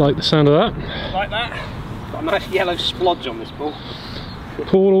 Like the sound of that. Like that. Got a nice yellow splodge on this ball.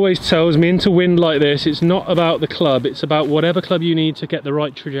 Paul always tells me into wind like this, it's not about the club, it's about whatever club you need to get the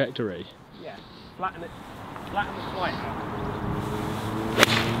right trajectory. Yeah, flatten the flight out.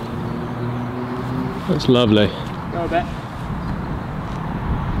 That's lovely. Go a bit.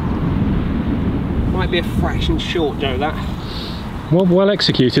 Might be a fraction short, Joe, that. Well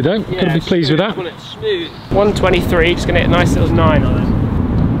executed though, Yeah, gotta be pleased with that. Smooth. 123, just going to hit a nice little 9 on it.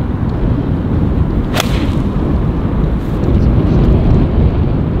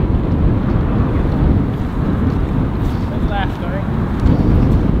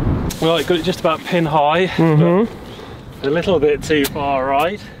 Right, got it just about pin high, a little bit too far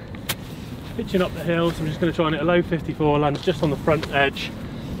right. Pitching up the hill, so I'm just going to try and hit a low 54, land just on the front edge.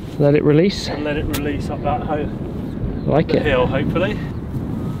 Let it release. And let it release up that hill, hopefully.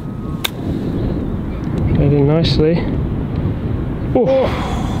 Going nicely. Oh.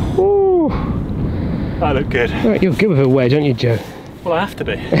 Oh. That looked good. Right, you're good with a wedge, aren't you, Joe? Well, I have to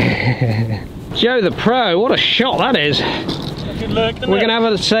be. Joe the Pro, what a shot that is. Good look, We're going to have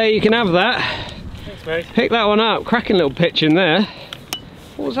a say, you can have that. Thanks, mate. Pick that one up, cracking little pitch in there.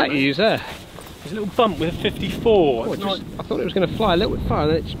 What was that you used there? There's a little bump with a 54. Oh, I thought it was going to fly a little bit far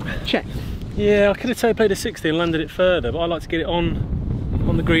and then it checked. Yeah, I could have played a 60 and landed it further, but I like to get it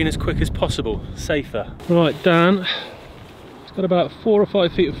on the green as quick as possible, safer. Right, Dan, he's got about 4 or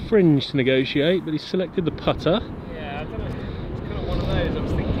 5 feet of fringe to negotiate, but he's selected the putter. Yeah, I don't know, it's kind of one of those, I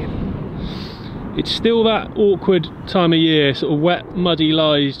was thinking. It's still that awkward time of year, sort of wet, muddy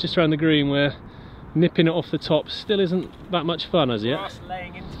lies just around the green where nipping it off the top still isn't that much fun as yet. Grass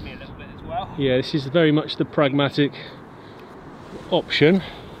laying into me a little bit as well. Yeah, this is very much the pragmatic option.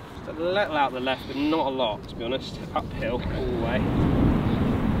 Just a little out the left, but not a lot, to be honest. Uphill all the way.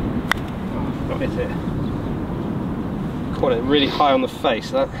 Oh, not hit it. Caught it really high on the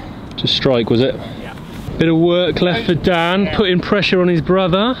face, that. To strike, was it? Yeah. Bit of work left for Dan, putting pressure on his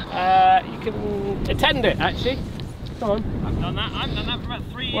brother. You can attend it, actually. Come on. I've done that for about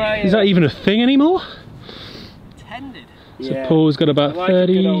 3 years. Well, yeah. Is that even a thing anymore? Attended. So Yeah. Paul's got about I like a good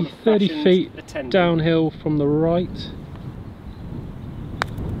 30 old-fashioned feet attendant. downhill from the right.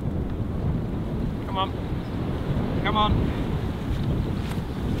 Come on. Come on.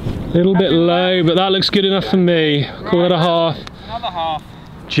 A little bit low, but that looks good enough for me. Call it a half. Another half.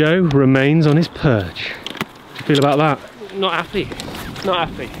 Joe remains on his perch. How do you feel about that? Not happy. Not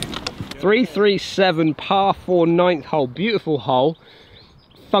happy. 337 par 4 9th hole. Beautiful hole.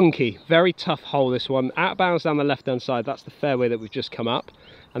 Funky. Very tough hole, this one. Out of bounds down the left hand side. That's the fairway that we've just come up.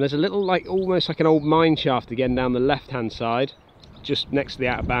 And there's a little, like, almost like an old mine shaft again down the left hand side, just next to the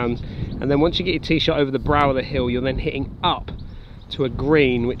out of bounds. And then once you get your tee shot over the brow of the hill, you're then hitting up to a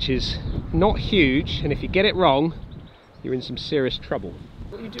green, which is not huge. And if you get it wrong, you're in some serious trouble.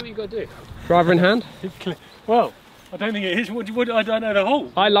 What do you do? What you got to do? Driver in hand? Well, I don't think it is. I don't know the hole.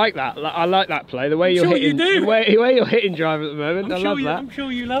 I like that. I like that play. The way you're sure hitting, you do. The way you're hitting driver at the moment. I love that. I'm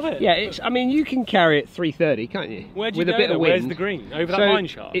sure you love it. Yeah, it's. I mean, you can carry it 330, can't you? Where'd you With go a bit though? of wind. Where's the green? Over that So mine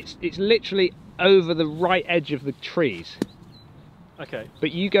shaft? It's literally over the right edge of the trees. Okay.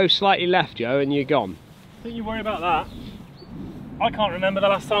 But you go slightly left, Joe, and you're gone. Don't you worry about that. I can't remember the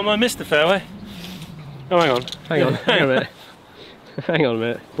last time I missed the fairway. Oh, hang on. Hang on. Hang on a minute. Hang on a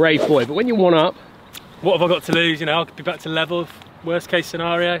minute. Brave boy. But when you one up, What have I got to lose? You know, I could be back to level. Worst case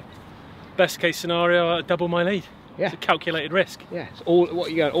scenario. Best case scenario, I double my lead. yeah, It's a calculated risk. yeah. It's all. What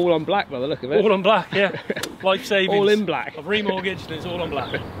you going? All on black by the look of it. All on black, yeah. Life savings. All in black. I've remortgaged and it's all on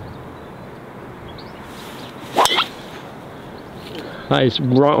black. That is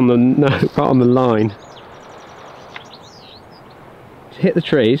right on the right on the line. Hit the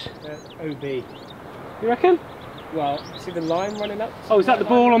trees. OB. You reckon? Well, see the line running up? Oh, is that the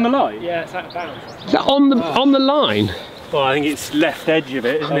ball on the line? Yeah, it's out of bounds. Is that on the line? Well, I think it's left edge of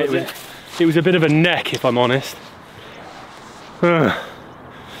it, isn't it? Is It was a bit of a neck, if I'm honest.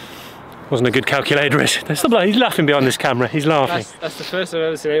 Wasn't a good calculated risk. Stop, he's laughing behind this camera. He's laughing. That's the first I've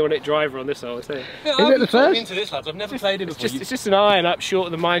ever seen anyone hit driver on this hole, isn't it? Yeah, Is it the first? Into this, lads. I've never played it before. It's just an iron up short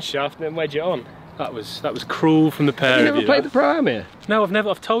of the mine shaft and then wedge it on. That was cruel from the pair You of never you. played the Pro-Am here? No, I've never.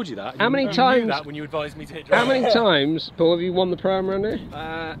 I've told you that. How many You times- knew that when you advised me to hit How driver. many times, Paul, have you won the Pro-Am around here?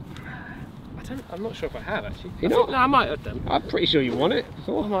 I'm not sure if I have actually. No, I might have done. I'm pretty sure you won it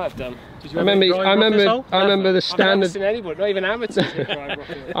before. I might have done. Did you I ever hit remember. driver I off this remember. hole? I remember the Never. standard. I've never seen anyone, not even amateurs hit drive off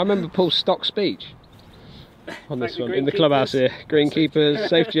it. I remember Paul's stock speech on this the one in the clubhouse here. Greenkeepers,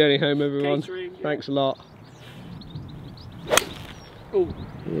 safe journey home, everyone. Catering, yeah. Thanks a lot. Oh,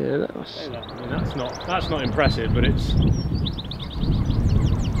 Yeah, that was. I mean, that's not impressive, but it's.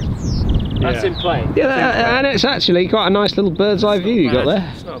 that's in play. Yeah, and it's actually quite a nice little bird's eye view you got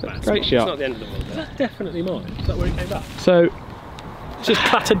there. It's not bad. Great It's shot. not the end of the world. That's definitely mine. Is that where he came back? So, Just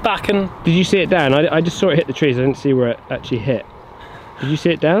clattered back and. did you see it down? I just saw it hit the trees. I didn't see where it actually hit. Did you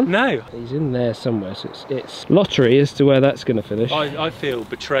see it down? No. He's in there somewhere. So it's lottery as to where that's going to finish. I feel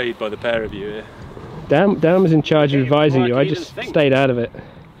betrayed by the pair of you here. Dan was in charge of advising you. I you just didn't think. stayed out of it.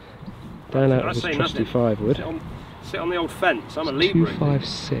 Dan out I of his say trusty nothing. 5 would. Sit on the old fence. I'm a Libra.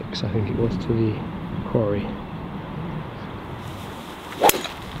 256, I think it was, to the quarry.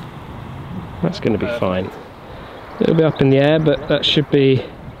 That's going to be fine. A little bit up in the air, but that should be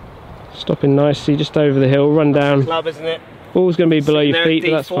stopping nicely just over the hill. Run down. Club, isn't it? Ball's going to be below Sitting your there feet, at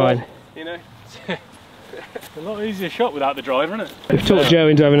but that's D4, fine. You know. A lot easier shot without the driver, isn't it? We've talked Joe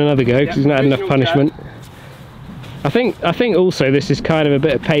into having another go because he's not had enough punishment. I think also this is kind of a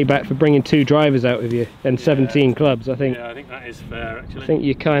bit of payback for bringing 2 drivers out with you and 17 clubs. I think Yeah, I think that is fair actually. I think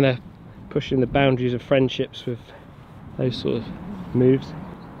you're kind of pushing the boundaries of friendships with those sort of moves.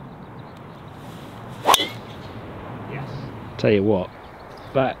 Yes. Tell you what,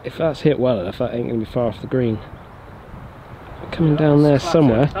 but if that's hit well enough, that ain't going to be far off the green. Coming down there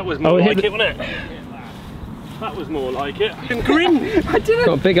somewhere. That was more it like hit it, wasn't it? That was more like it. I can grin. Got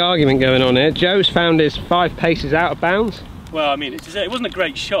a big argument going on here. Joe's found his 5 paces out of bounds. Well, I mean, it wasn't a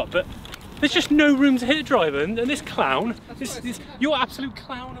great shot, but there's just no room to hit a driver, and this clown, you're absolute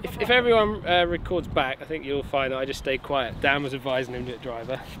clown. Of a If everyone records back, I think you'll find that I just stayed quiet. Dan was advising him to hit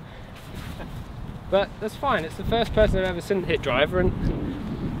driver. But that's fine. It's the first person I've ever seen hit driver, and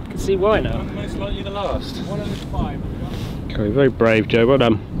you can see why now. most likely the last. 1 over 5. Okay, very brave, Joe. Well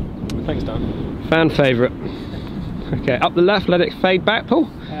done. Thanks, Dan. Fan favourite. Okay, up the left, let it fade back, Paul.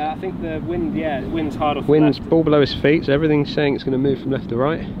 I think the wind, yeah, the wind's hard off Wind's the left. ball below his feet, so everything's saying it's going to move from left to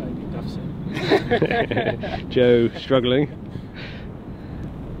right. Joe struggling.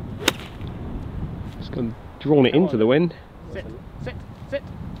 It's gone, drawn it into the wind. Sit, sit, sit,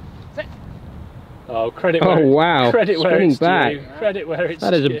 sit. Oh, credit where wow, credit where spinning it's back. due. Credit where it's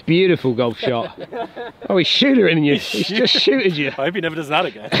That is due. a beautiful golf shot. Oh, he's shooting you. He's just shooted you. I hope he never does that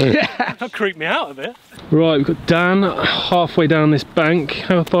again. That'll creep me out a bit. Right, we've got Dan halfway down this bank.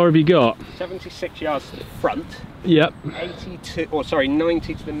 How far have you got? 76 yards to the front. Yep. 90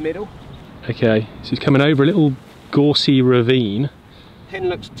 to the middle. Okay, so he's coming over a little gorsy ravine. Pin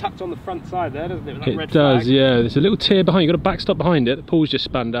looks tucked on the front side there, doesn't it? With that It red does, flag. yeah. There's a little tier behind. You've got a backstop behind it. The pool's just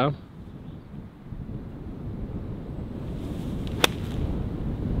spun down.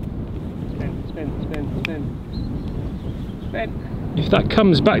 Spin, spin, spin, spin. Spin. If that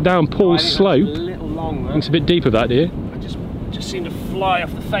comes back down Paul's slope, a little long, it's a bit deep of that, do you? I just seem to fly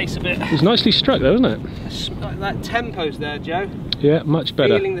off the face a bit. It was nicely struck though, wasn't it? That tempo's there, Joe. Yeah, much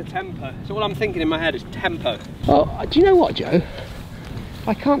better. Feeling the tempo. So all I'm thinking in my head is tempo. Oh, do you know what, Joe?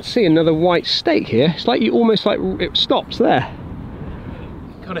 I can't see another white stake here. It's like you almost like it stops there.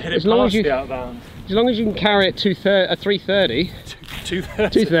 Gotta hit As it long past as you- the outbound. As long as you can carry it 330.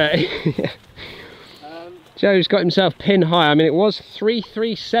 230. Joe's got himself pin high. I mean, it was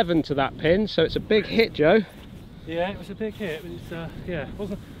 337 to that pin, so it's a big hit, Joe. Yeah, it was a big hit, but it's, yeah, it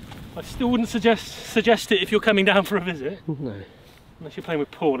wasn't. I still wouldn't suggest it if you're coming down for a visit. No. Unless you're playing with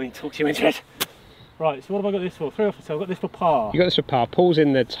Paul and he talks you into it. Right, so what have I got this for? 3 off the tail, I've got this for par. You got this for par. Paul's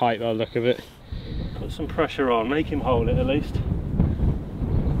in there tight by the look of it. Put some pressure on, make him hold it at least.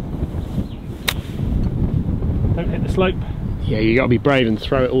 Don't hit the slope. Yeah, you got to be brave and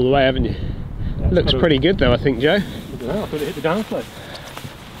throw it all the way, haven't you? Yeah, Looks pretty good though, I think, Joe. I don't know, I thought it hit the down slope.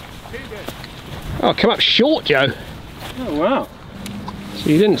 Oh, come up short, Joe. Oh wow. So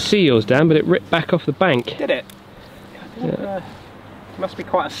you didn't see yours, Dan, but it ripped back off the bank. Did it? Yeah. Must be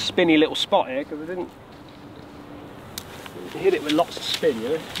quite a spinny little spot here because I didn't hit it with lots of spin, you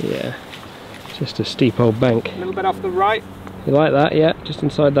know? Yeah, just a steep old bank. A little bit off the right. You like that? Yeah, just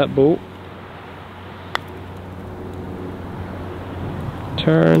inside that ball.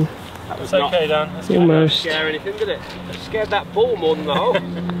 Turn. That was It's okay, Dan. That's Almost. scare anything, did it? It scared that ball more than the hole.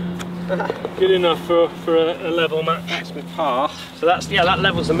 good enough for a level match. That's with par. So that's, yeah, that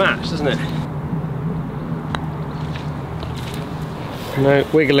levels the match, doesn't it? No,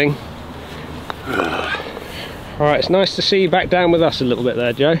 wiggling. Alright, it's nice to see you back down with us a little bit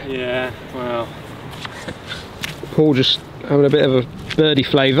there, Joe. Yeah, well. Paul just having a bit of a birdie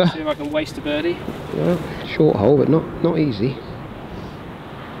flavour. See if I can waste a birdie. Well, short hole, but not easy.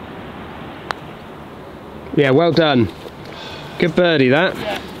 Yeah, well done. Good birdie that.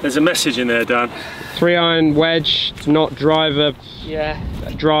 Yeah. There's a message in there, Dan. 3-iron wedge, not driver, Yeah.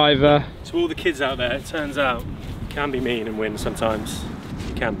 driver. To all the kids out there, it turns out, you can be mean and win sometimes.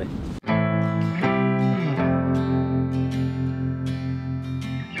 You can be.